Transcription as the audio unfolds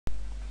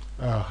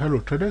Hello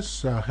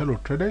traders.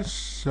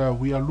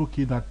 We are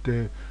looking at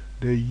the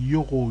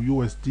Euro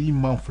USD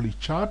monthly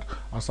chart.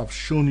 As I've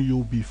shown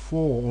you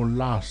before on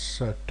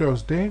last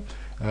Thursday,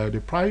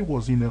 the price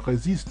was in a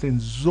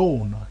resistance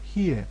zone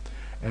here.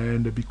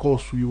 And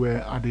because we were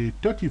at the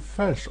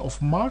 31st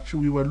of March,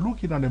 we were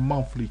looking at a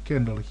monthly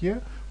candle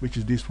here, which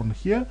is this one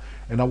here.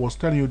 And I was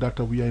telling you that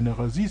we are in a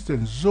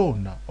resistance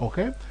zone now,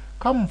 okay?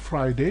 Come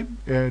Friday,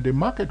 the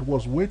market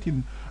was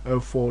waiting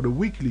for the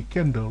weekly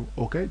candle,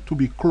 okay, to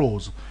be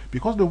closed,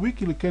 because the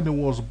weekly candle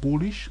was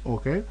bullish,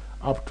 okay,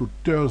 up to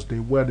Thursday,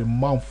 where the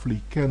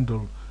monthly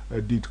candle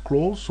did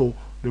close. So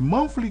the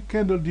monthly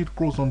candle did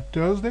close on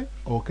Thursday,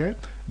 okay,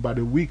 but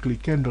the weekly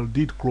candle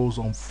did close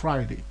on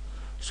Friday.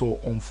 So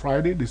on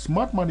Friday, the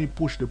smart money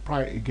pushed the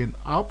price again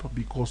up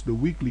because the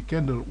weekly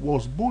candle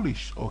was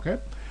bullish, okay.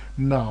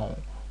 Now,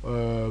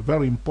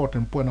 very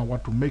important point I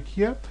want to make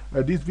here.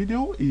 This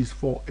video is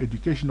for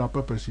educational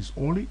purposes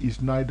only. It's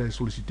neither a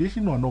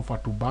solicitation or an offer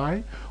to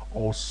buy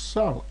or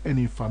sell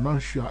any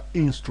financial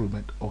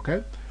instrument,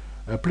 okay?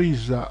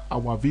 Please,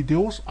 our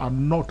videos are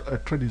not a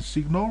trading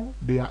signal.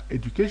 They are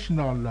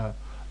educational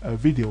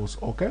videos,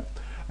 okay?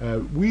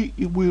 We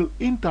will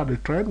enter the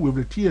trend with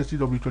the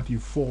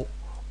TSTW24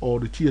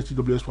 or the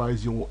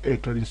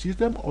TSTWSY08 trading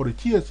system or the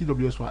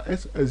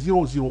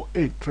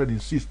TSTWSY008 trading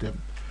system.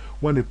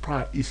 When the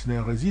price is in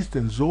a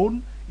resistance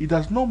zone, it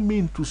does not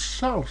mean to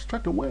sell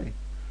straight away.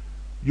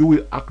 You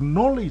will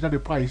acknowledge that the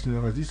price is in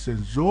a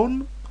resistance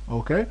zone,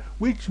 okay,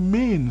 which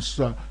means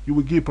you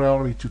will give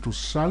priority to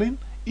selling.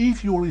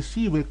 If you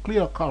receive a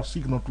clear-cut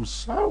signal to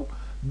sell,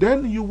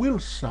 then you will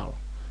sell.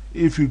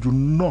 If you do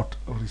not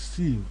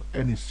receive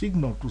any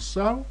signal to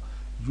sell,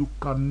 you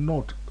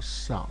cannot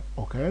sell,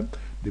 okay?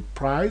 The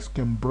price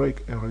can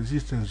break a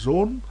resistance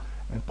zone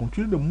and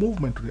continue the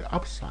movement to the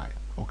upside,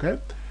 okay?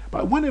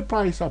 But when a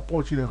price is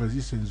approaching a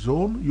resistance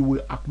zone, you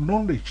will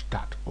acknowledge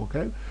that,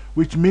 okay?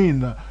 Which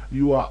means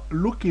you are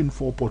looking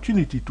for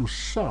opportunity to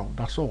sell,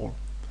 that's all.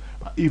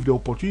 But if the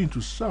opportunity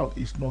to sell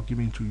is not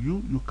given to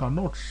you, you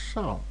cannot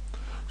sell.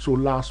 So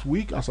last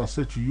week, as I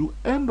said to you,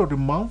 end of the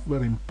month,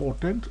 very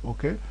important,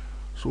 okay?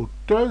 So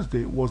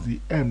Thursday was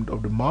the end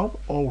of the month,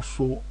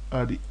 also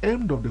the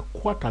end of the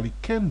quarterly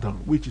candle,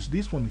 which is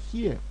this one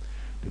here.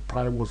 The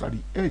price was at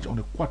the edge on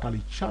the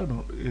quarterly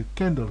channel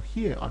candle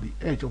here, at the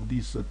edge of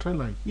this trend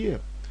line here.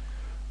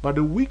 But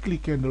the weekly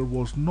candle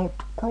was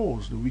not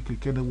closed. The weekly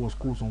candle was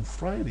closed on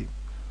Friday.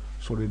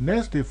 So the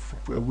next day,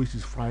 which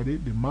is Friday,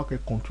 the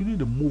market continued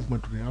the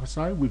movement to the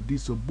upside with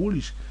this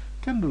bullish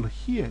candle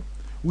here.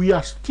 We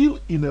are still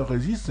in a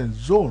resistance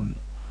zone.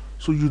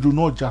 So you do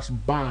not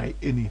just buy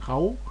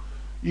anyhow.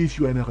 If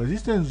you are in a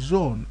resistance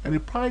zone and the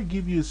price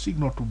gives you a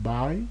signal to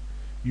buy,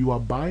 you are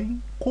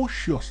buying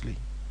cautiously,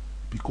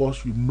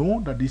 because you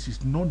know that this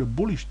is not the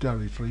bullish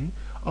territory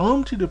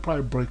until the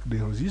price breaks the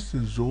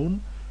resistance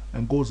zone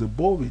and goes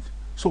above it.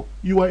 So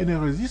you are in a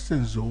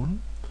resistance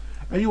zone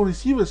and you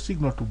receive a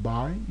signal to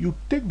buy. You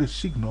take the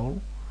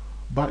signal,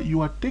 but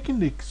you are taking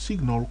the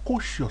signal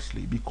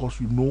cautiously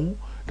because you know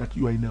that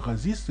you are in a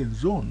resistance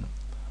zone.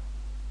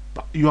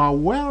 But your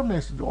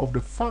awareness of the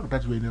fact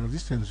that you are in a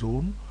resistance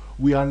zone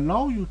will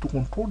allow you to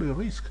control the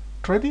risk.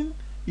 Trading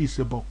is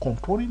about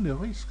controlling the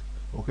risk,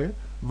 okay?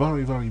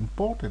 Very, very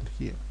important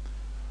here.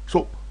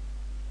 So,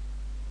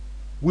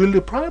 will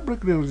the price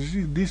break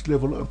this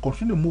level and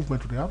continue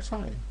movement to the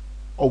upside?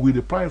 Or will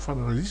the price find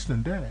a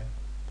resistance there?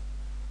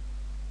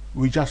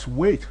 We just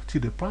wait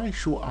till the price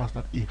shows us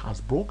that it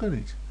has broken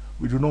it.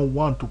 We do not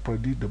want to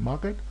predict the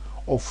market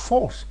or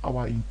force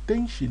our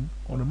intention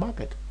on the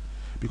market.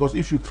 Because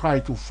if you try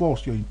to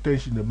force your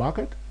intention in the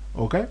market,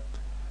 okay,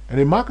 and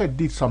the market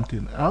did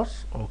something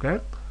else, okay,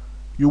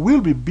 you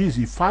will be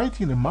busy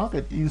fighting the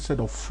market instead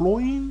of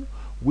flowing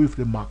with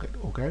the market,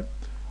 okay?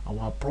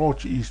 Our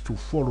approach is to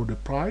follow the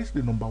price,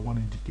 the number one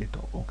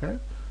indicator, okay?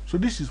 So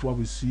this is what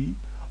we see,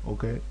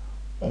 okay,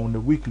 on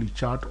the weekly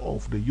chart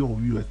of the Euro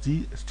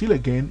USD, still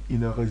again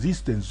in a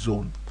resistance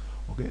zone,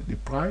 okay? The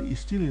price is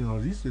still in a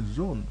resistance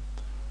zone.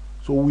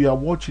 So we are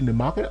watching the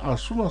market.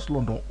 As soon as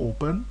London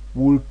open,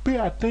 we will pay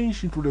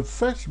attention to the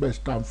first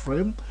best time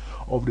frame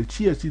of the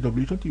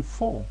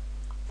TSTW24.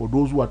 For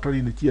those who are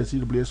trading the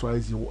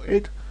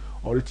TSTWSY08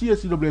 or the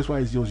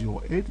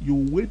TSTWSY008, you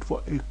wait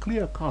for a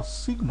clear-cut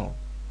signal.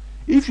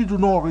 If you do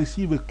not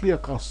receive a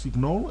clear-cut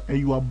signal and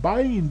you are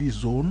buying in this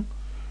zone,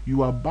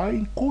 you are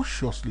buying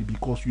cautiously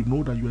because you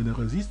know that you are in a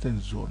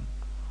resistance zone.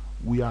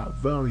 We are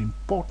very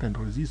important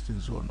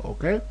resistance zone,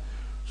 okay?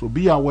 So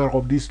be aware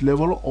of this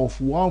level of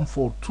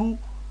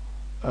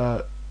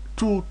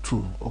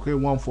 14222, okay?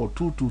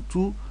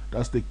 14222,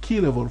 that's the key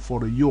level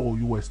for the Euro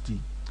USD,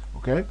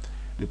 okay?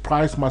 The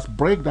price must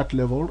break that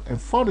level and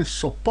find a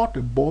support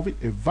above it,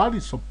 a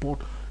valid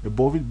support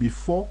above it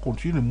before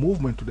continuing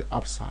movement to the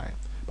upside.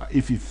 But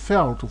if it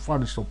fails to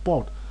find a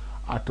support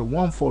at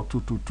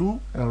 14222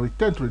 and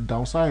return to the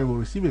downside and will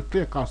receive a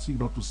clear-cut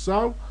signal to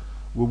sell,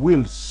 we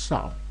will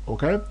sell,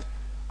 okay?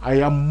 I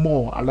am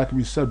more, like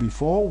we said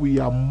before, we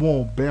are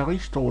more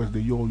bearish towards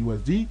the Euro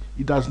USD.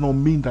 It does not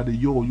mean that the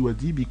Euro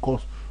USD,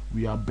 because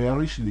we are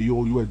bearish, the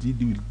EURUSD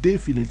will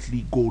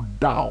definitely go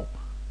down.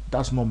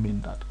 Does not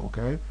mean that,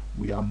 okay?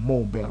 We are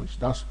more bearish.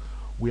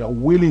 We are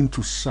willing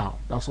to sell.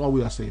 That's what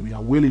we are saying. We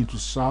are willing to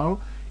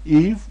sell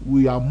if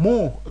we are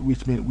more,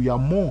 which means we are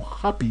more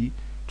happy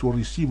to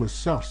receive a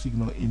sell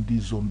signal in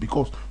this zone,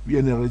 because we are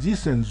in a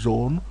resistance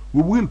zone.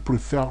 We will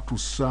prefer to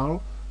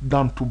sell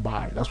than to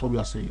buy. That's what we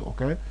are saying,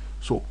 okay?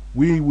 So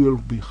we will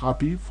be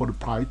happy for the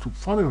price to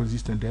find a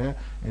resistance there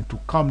and to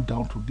come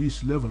down to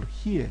this level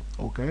here,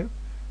 okay?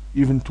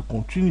 Even to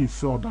continue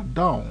further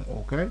down,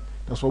 okay?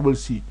 That's what we'll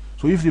see.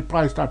 So if the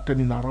price start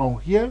turning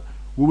around here,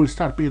 we will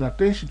start paying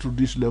attention to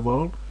this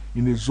level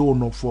in the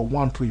zone of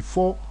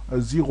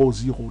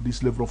 134.00.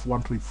 This level of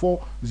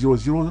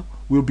 134.00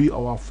 will be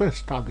our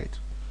first target.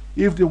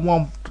 If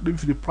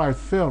the price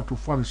fail to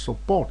find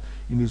support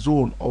in the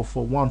zone of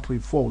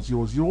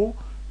 134.00,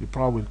 the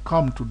price will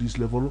come to this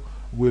level.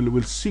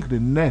 Will seek the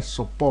next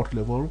support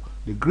level.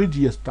 The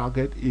greediest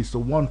target is the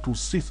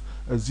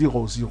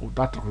 126.00.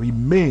 That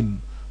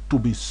remain to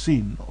be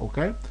seen,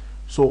 okay?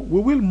 So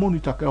we will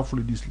monitor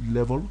carefully this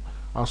level.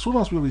 As soon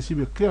as we receive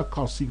a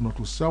clear-cut signal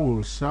to sell, we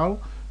will sell,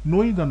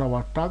 knowing that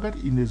our target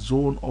in the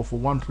zone of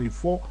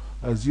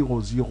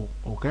 134.00,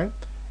 okay?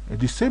 And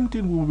the same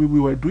thing we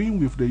were doing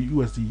with the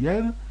USD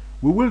yen,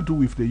 we will do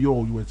with the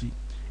Euro USD.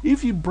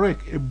 If you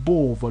break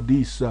above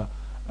this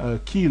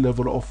key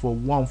level of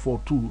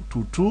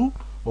 14222,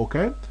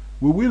 okay,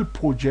 we will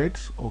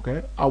project,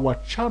 okay, our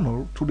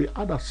channel to the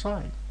other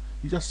side.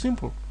 It's just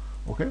simple,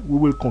 okay? We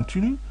will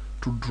continue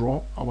to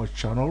draw our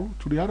channel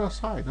to the other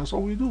side. That's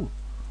all we do,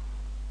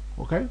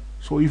 okay?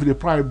 So if the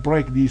price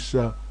break this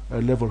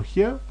level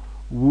here,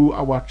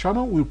 our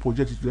channel will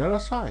project it to the other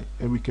side,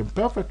 and we can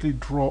perfectly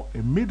draw a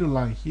middle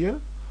line here,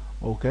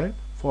 okay,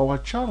 for our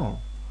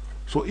channel.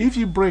 So if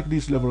you break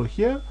this level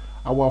here,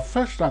 our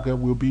first target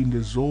will be in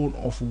the zone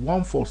of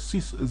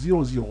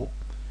 146.00.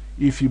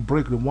 If you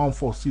break the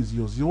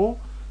 146.00,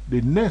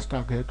 the next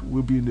target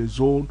will be in the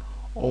zone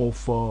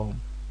of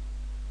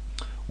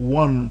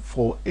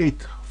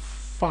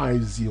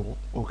 148.50,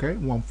 okay,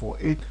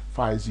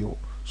 148.50.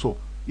 So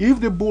if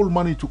the bull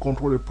manage to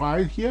control the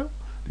price here,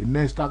 the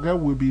next target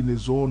will be in the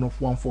zone of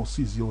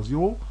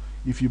 146.00.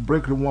 If you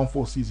break the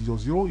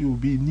 146.00, you will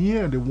be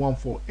near the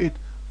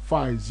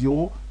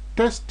 148.50,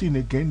 testing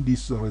again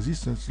this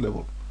resistance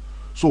level.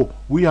 So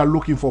we are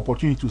looking for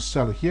opportunity to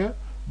sell here,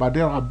 but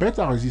there are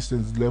better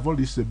resistance level.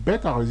 This is a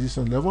better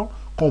resistance level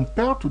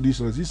compared to this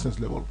resistance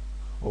level,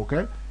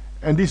 okay?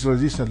 And this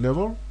resistance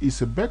level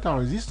is a better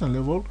resistance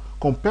level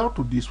compared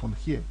to this one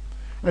here.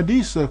 And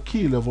these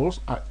key levels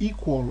are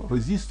equal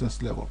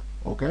resistance level,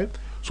 okay?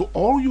 So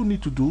all you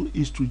need to do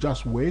is to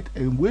just wait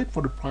and wait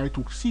for the price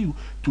to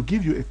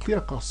give you a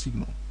clear-cut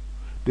signal.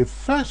 The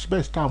first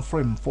best time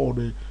frame for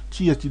the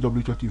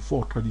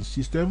TSTW24 trading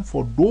system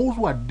for those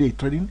who are day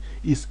trading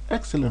is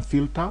excellent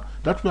filter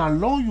that will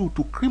allow you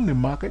to cream the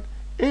market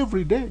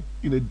every day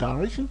in the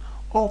direction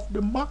of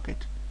the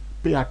market.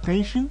 Pay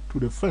attention to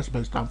the first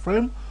best time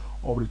frame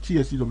of the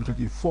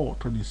TSTW24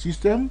 trading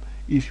system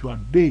if you are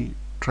day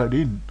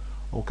trading,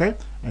 okay?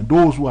 And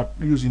those who are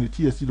using the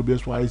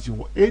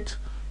TSTWSY08,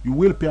 you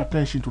will pay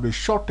attention to the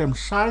short-term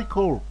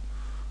cycle,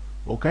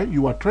 okay?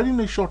 You are trading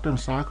the short-term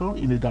cycle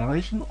in the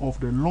direction of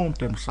the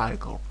long-term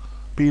cycle,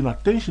 paying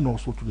attention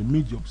also to the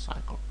medium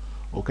cycle,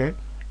 okay?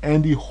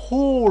 And the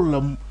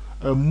whole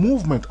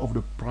movement of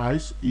the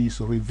price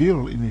is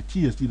revealed in the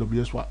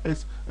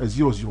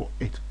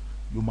TSTWSY008.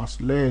 You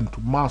must learn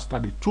to master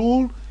the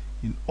tool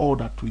in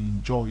order to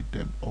enjoy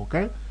them,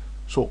 okay?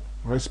 So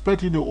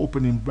respecting the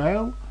opening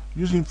bell,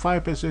 using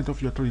 5%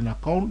 of your trading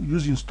account,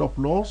 using stop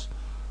loss,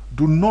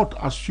 do not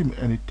assume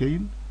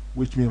anything,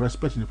 which means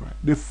respecting the price.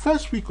 The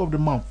first week of the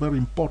month, very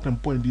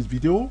important point in this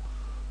video,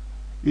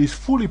 is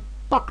fully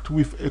packed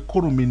with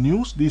economy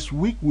news. This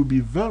week will be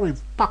very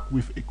packed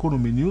with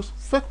economy news.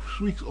 First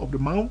week of the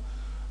month,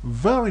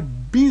 very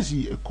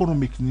busy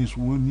economic news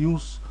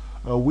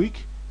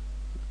week.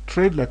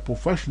 Trade like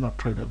professional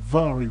trader,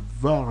 very,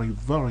 very,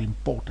 very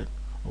important,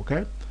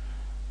 okay?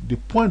 The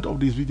point of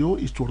this video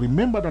is to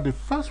remember that the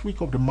first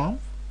week of the month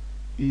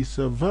is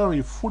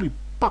very fully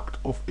packed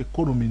of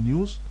economy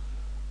news,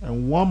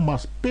 and one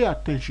must pay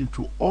attention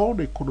to all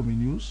the economy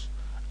news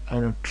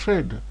and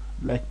trade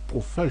like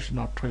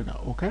professional trader,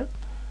 okay?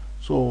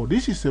 So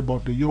this is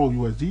about the Euro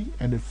USD,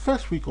 and the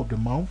first week of the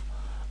month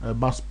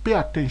must pay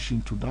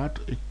attention to that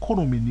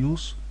economy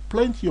news,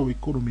 plenty of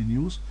economy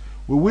news.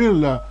 We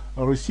will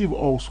receive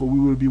also, we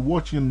will be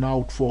watching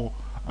out for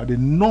the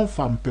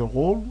non-farm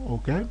payroll,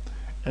 okay?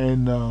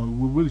 And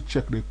we will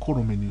check the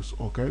economy news,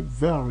 okay?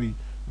 Very,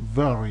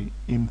 very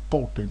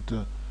important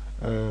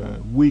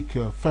week,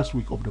 first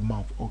week of the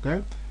month,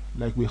 okay?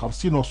 Like we have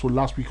seen also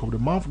last week of the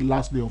month,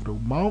 last day of the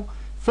month,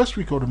 first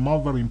week of the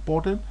month, very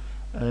important.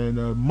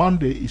 And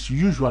Monday is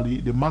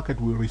usually the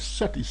market will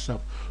reset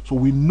itself. So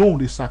we know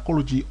the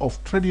psychology of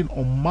trading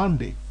on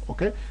Monday,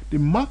 okay? The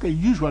market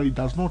usually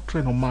does not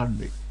trade on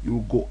Monday. You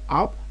will go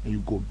up and you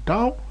go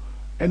down,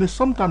 and then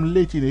sometime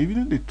late in the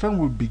evening, the trend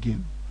will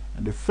begin.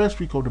 And the first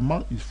week of the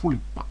month is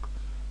fully packed.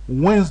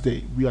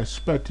 Wednesday, we are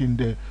expecting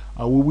we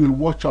will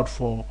watch out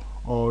for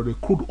the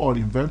crude oil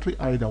inventory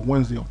either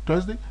Wednesday or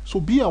Thursday. So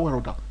be aware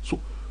of that. So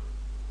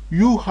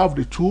you have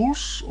the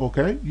tools,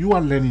 okay? You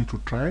are learning to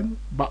trade,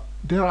 but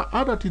there are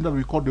other things that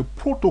we call the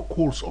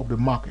protocols of the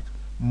market.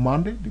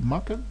 Monday, the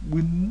market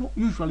will not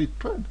usually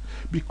trend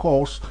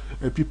because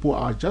people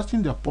are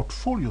adjusting their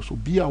portfolio. So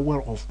be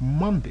aware of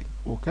Monday,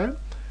 okay?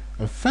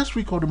 First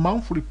week of the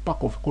month, fully pack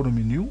of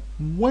economy new.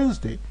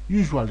 Wednesday,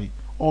 usually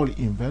all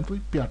inventory.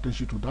 Pay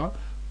attention to that.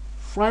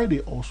 Friday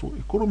also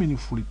economy new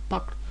fully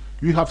packed.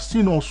 You have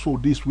seen also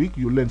this week,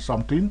 you learned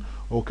something,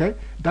 okay,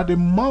 that the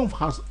month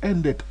has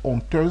ended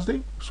on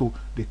Thursday. So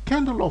the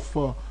candle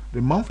of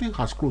the monthly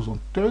has closed on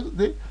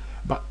Thursday,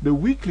 but the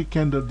weekly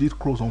candle did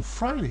close on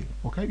Friday,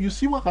 okay. You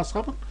see what has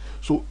happened?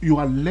 So you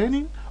are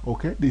learning,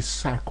 okay, the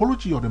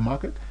psychology of the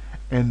market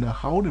and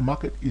how the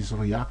market is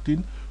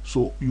reacting.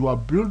 So you are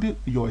building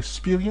your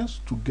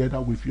experience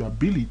together with your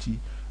ability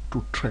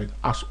to trade.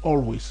 As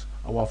always,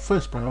 our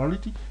first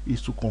priority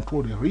is to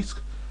control the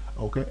risk,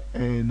 okay,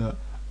 and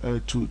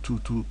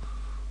to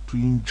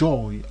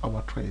enjoy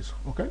our trades.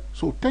 Okay,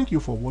 so thank you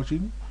for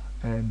watching,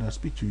 and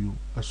speak to you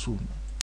soon.